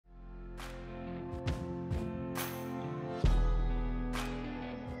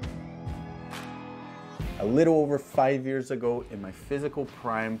A little over 5 years ago, in my physical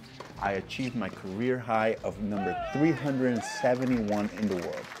prime, I achieved my career high of number 371 in the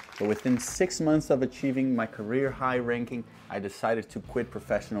world. But within 6 months of achieving my career high ranking, I decided to quit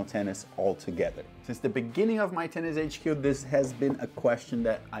professional tennis altogether. Since the beginning of my Tennis HQ, this has been a question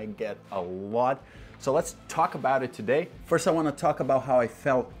that I get a lot. So let's talk about it today. First, I want to talk about how I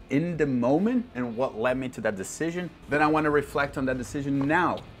felt in the moment and what led me to that decision. Then I want to reflect on that decision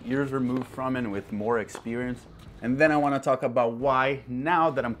now, years removed from it and with more experience. And then I want to talk about why,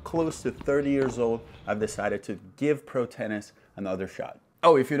 now that I'm close to 30 years old, I've decided to give pro tennis another shot.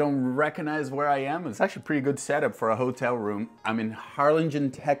 Oh, if you don't recognize where I am, it's actually a pretty good setup for a hotel room. I'm in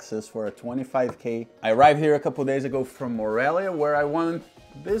Harlingen, Texas for a 25K. I arrived here a couple days ago from Morelia, where I won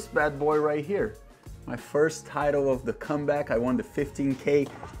this bad boy right here. My first title of the comeback. I won the 15K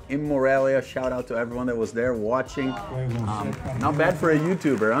in Morelia. Shout out to everyone that was there watching. Not bad for a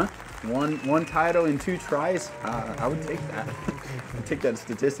YouTuber, huh? One title in 2 tries. I would take that. I'd take that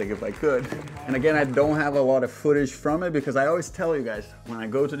statistic if I could. And again, I don't have a lot of footage from it because I always tell you guys, when I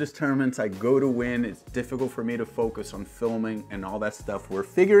go to these tournaments, I go to win. It's difficult for me to focus on filming and all that stuff. We're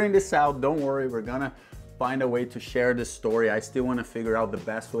figuring this out. Don't worry, we're gonna find a way to share this story. I still want to figure out the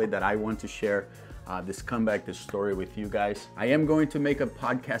best way that I want to share this comeback, this story with you guys. I am going to make a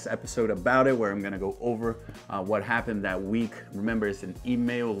podcast episode about it where I'm going to go over what happened that week. Remember, it's an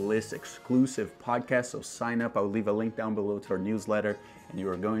email list exclusive podcast, so sign up. I'll leave a link down below to our newsletter and you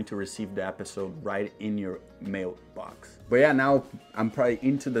are going to receive the episode right in your mailbox. But yeah, now I'm probably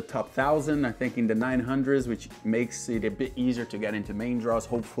into the top 1,000, I think in the 900s, which makes it a bit easier to get into main draws,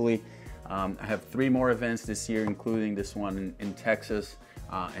 hopefully. I have 3 more events this year, including this one in Texas.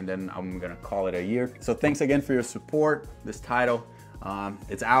 And then I'm gonna call it a year. So thanks again for your support. This title,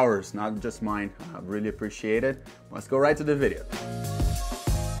 it's ours, not just mine. I really appreciate it. Let's go right to the video.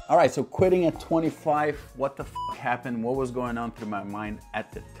 All right, so quitting at 25, what the f happened? What was going on through my mind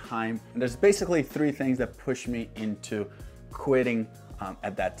at the time? And there's basically 3 things that pushed me into quitting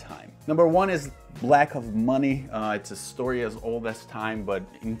at that time. Number 1 is lack of money. It's a story as old as time, but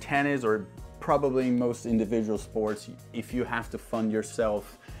in tennis or probably in most individual sports, if you have to fund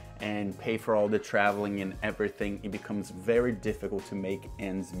yourself and pay for all the traveling and everything, it becomes very difficult to make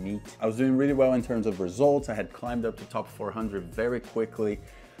ends meet. I was doing really well in terms of results. I had climbed up to top 400 very quickly.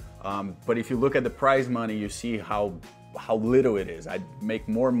 But if you look at the prize money, you see how little it is. I make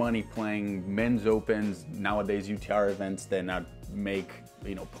more money playing men's opens, nowadays UTR events, than I'd make,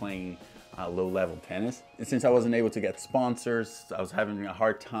 playing low-level tennis. And since I wasn't able to get sponsors, I was having a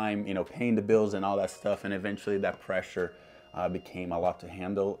hard time, paying the bills and all that stuff. And eventually that pressure became a lot to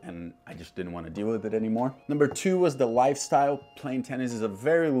handle and I just didn't want to deal with it anymore. Number 2 was the lifestyle. Playing tennis is a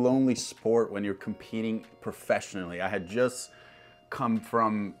very lonely sport when you're competing professionally. I had just come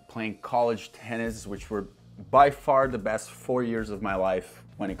from playing college tennis, which were by far the best 4 years of my life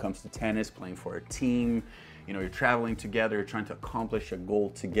when it comes to tennis, playing for a team. You're traveling together, you're trying to accomplish a goal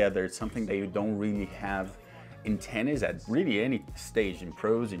together. It's something that you don't really have in tennis at really any stage, in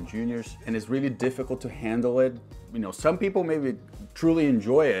pros, in juniors, and it's really difficult to handle it. Some people maybe truly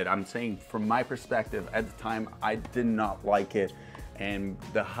enjoy it. I'm saying from my perspective, at the time, I did not like it. And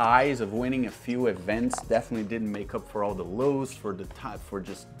the highs of winning a few events definitely didn't make up for all the lows, for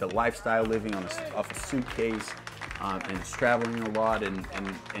just the lifestyle, living off a suitcase, and just traveling a lot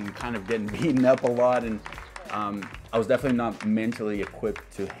and kind of getting beaten up a lot. And I was definitely not mentally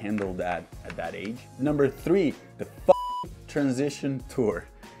equipped to handle that at that age. Number 3, the transition tour.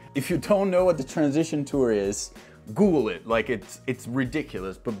 If you don't know what the transition tour is, Google it. Like it's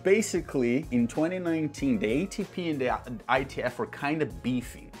ridiculous. But basically, in 2019, the ATP and the ITF were kind of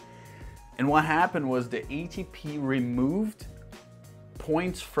beefing. And what happened was the ATP removed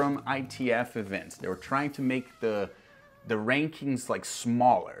points from ITF events. They were trying to make the rankings like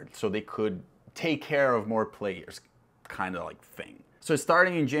smaller so they could take care of more players, kind of like thing. So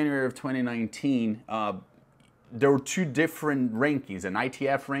starting in January of 2019, there were 2 different rankings, an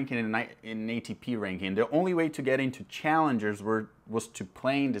ITF ranking and an ATP ranking. The only way to get into challengers was to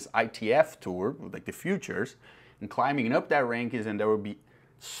play in this ITF tour, like the futures, and climbing up that rankings, and there would be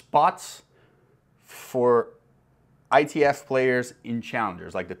spots for ITF players in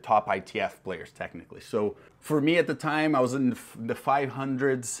challengers, like the top ITF players technically. So for me at the time, I was in the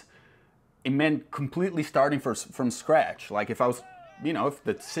 500s. It meant completely starting from scratch. Like if I was, if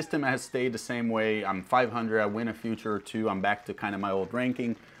the system has stayed the same way, I'm 500, I win a future or 2, I'm back to kind of my old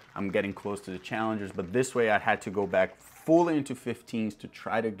ranking, I'm getting close to the challengers. But this way I had to go back fully into 15s to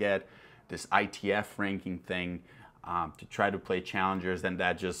try to get this ITF ranking thing, to try to play challengers, and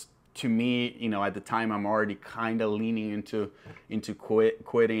that just to me, you know, at the time I'm already kind of leaning into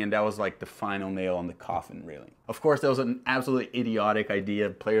quitting, and that was like the final nail on the coffin, really. Of course, that was an absolutely idiotic idea.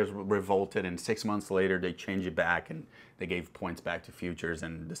 Players revolted, and 6 months later they changed it back and they gave points back to futures,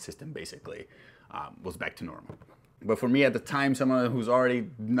 and the system basically was back to normal. But for me at the time, someone who's already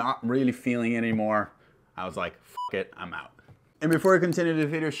not really feeling it anymore, I was like, fuck it, I'm out. And before I continue the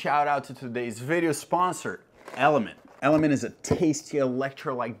video, shout out to today's video sponsor, Element. Element is a tasty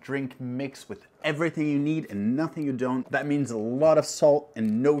electrolyte drink mixed with everything you need and nothing you don't. That means a lot of salt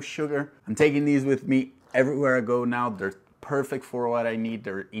and no sugar. I'm taking these with me everywhere I go now. They're perfect for what I need.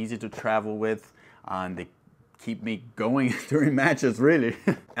 They're easy to travel with, and they keep me going during matches, really.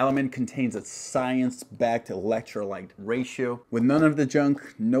 Element contains a science-backed electrolyte ratio with none of the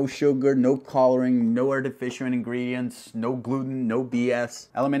junk, no sugar, no coloring, no artificial ingredients, no gluten, no BS.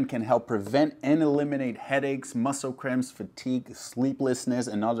 Element can help prevent and eliminate headaches, muscle cramps, fatigue, sleeplessness,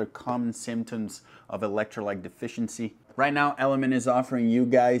 and other common symptoms of electrolyte deficiency. Right now, Element is offering you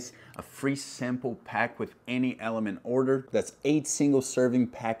guys a free sample pack with any Element order. That's 8 single serving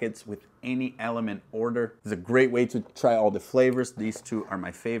packets with any Element order. It's a great way to try all the flavors. These two are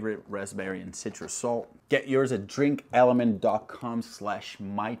my favorite, raspberry and citrus salt. Get yours at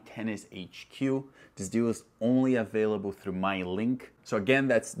drinkelement.com/mytennishq. This deal is only available through my link. So again,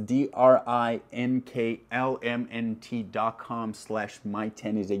 that's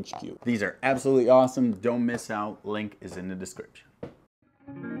drinklment.com/mytennishq. These are absolutely awesome. Don't miss out. Link is in the description.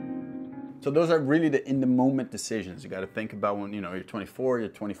 So those are really the in-the-moment decisions you got to think about when, you know, you're 24, you're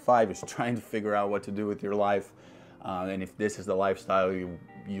 25, you're trying to figure out what to do with your life, and if this is the lifestyle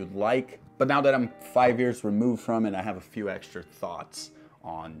you'd like. But now that I'm 5 years removed from it, I have a few extra thoughts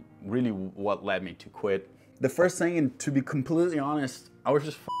on really what led me to quit. The first thing, and to be completely honest, I was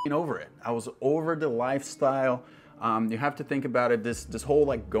just f***ing over it. I was over the lifestyle. You have to think about it, this whole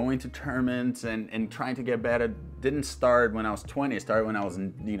like going to tournaments and trying to get better didn't start when I was 20. It started when I was,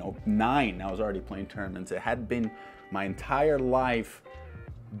 you know, 9. I was already playing tournaments. It had been my entire life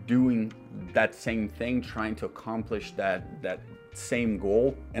doing that same thing, trying to accomplish that same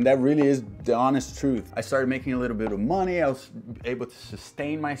goal. And that really is the honest truth. I started making a little bit of money. I was able to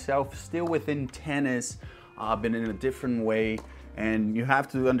sustain myself still within tennis, but in a different way. And you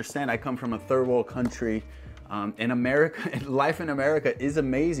have to understand, I come from a third world country. In America, life in America is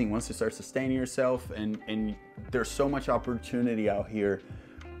amazing once you start sustaining yourself, and there's so much opportunity out here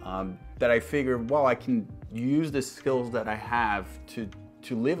that I figured, well, I can use the skills that I have to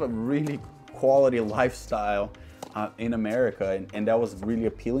live a really quality lifestyle in America, and that was really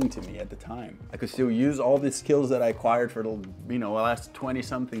appealing to me at the time. I could still use all the skills that I acquired for the last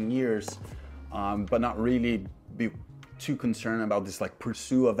 20-something years, but not really be too concerned about this like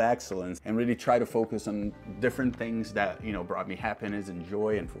pursuit of excellence, and really try to focus on different things that, you know, brought me happiness and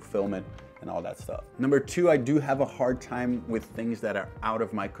joy and fulfillment and all that stuff. Number 2, I do have a hard time with things that are out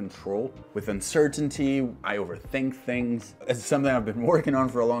of my control. With uncertainty, I overthink things. It's something I've been working on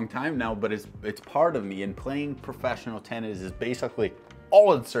for a long time now, but it's part of me, and playing professional tennis is basically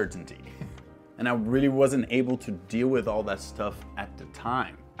all uncertainty. And I really wasn't able to deal with all that stuff at the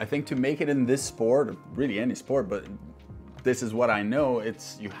time. I think to make it in this sport, or really any sport, but this is what I know,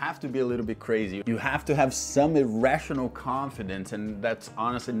 you have to be a little bit crazy. You have to have some irrational confidence, and that's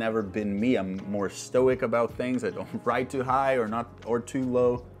honestly never been me. I'm more stoic about things. I don't ride too high or too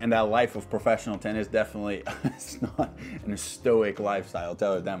low. And that life of professional tennis definitely is not a stoic lifestyle, I'll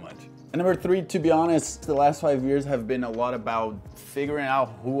tell you that much. And number 3, to be honest, the last 5 years have been a lot about figuring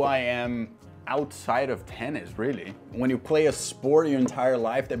out who I am outside of tennis, really. When you play a sport your entire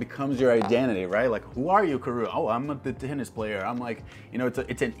life, that becomes your identity, right? Like, who are you, Karue? Oh, I'm the tennis player. I'm like, you know,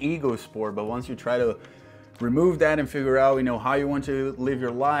 it's an ego sport, but once you try to remove that and figure out, you know, how you want to live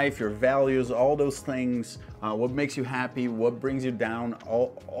your life, your values, all those things, what makes you happy, what brings you down,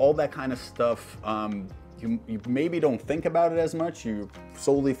 all that kind of stuff, you maybe don't think about it as much. You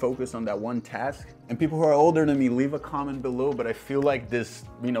solely focus on that one task. And people who are older than me, leave a comment below, but I feel like this,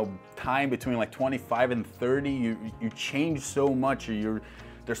 you know, time between like 25 and 30, you change so much, or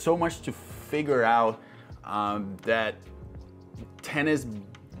there's so much to figure out, that tennis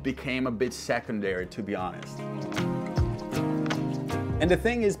became a bit secondary, to be honest. And the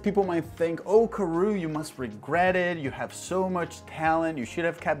thing is, people might think, oh, Karue, you must regret it. You have so much talent. You should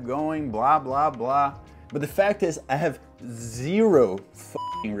have kept going, blah, blah, blah. But the fact is, I have zero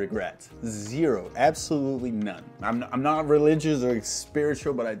fucking regrets. Zero, absolutely none. I'm not religious or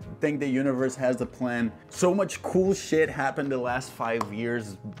spiritual, but I think the universe has a plan. So much cool shit happened the last 5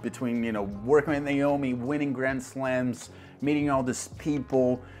 years between, you know, working with Naomi, winning Grand Slams, meeting all these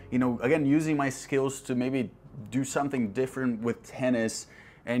people, you know, again, using my skills to maybe do something different with tennis,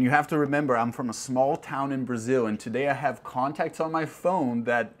 And you have to remember, I'm from a small town in Brazil, and today I have contacts on my phone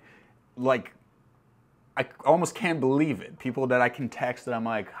that, like, I almost can't believe it. People that I can text that I'm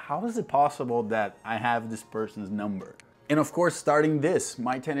like, how is it possible that I have this person's number? And of course, starting this,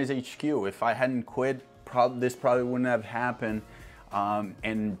 My Tennis HQ, if I hadn't quit, this probably wouldn't have happened.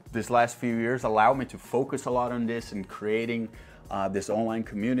 And this last few years allowed me to focus a lot on this and creating this online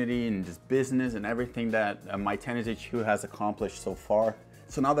community and this business and everything that My Tennis HQ has accomplished so far.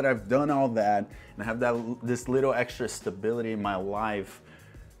 So now that I've done all that and I have this little extra stability in my life,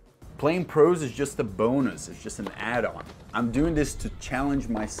 playing pros is just a bonus, it's just an add-on. I'm doing this to challenge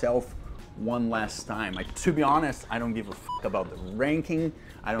myself one last time. To be honest, I don't give a fuck about the ranking.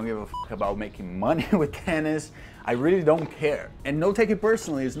 I don't give a fuck about making money with tennis. I really don't care. And don't take it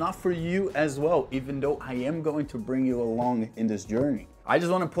personally, it's not for you as well, even though I am going to bring you along in this journey. I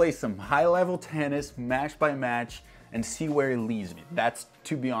just want to play some high-level tennis, match by match, and see where it leads me. That's,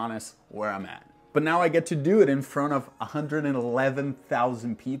 to be honest, where I'm at. But now I get to do it in front of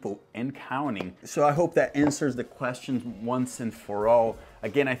 111,000 people and counting. So I hope that answers the questions once and for all.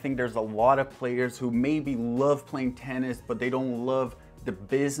 Again, I think there's a lot of players who maybe love playing tennis, but they don't love the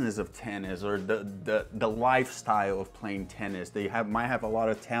business of tennis or the lifestyle of playing tennis. They might have a lot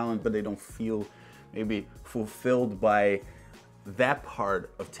of talent, but they don't feel maybe fulfilled by that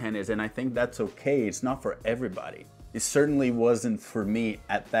part of tennis. And I think that's okay. It's not for everybody. It certainly wasn't for me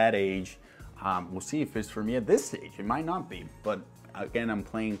at that age. We'll see if it's for me at this age. It might not be, but again, I'm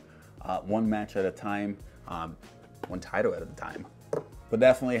playing one match at a time, one title at a time. But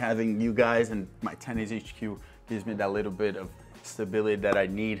definitely having you guys and My Tennis HQ gives me that little bit of stability that I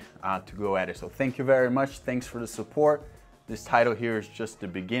need to go at it. So thank you very much. Thanks for the support. This title here is just the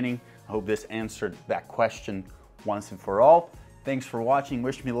beginning. I hope this answered that question once and for all. Thanks for watching.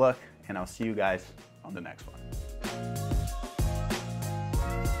 Wish me luck, and I'll see you guys on the next one.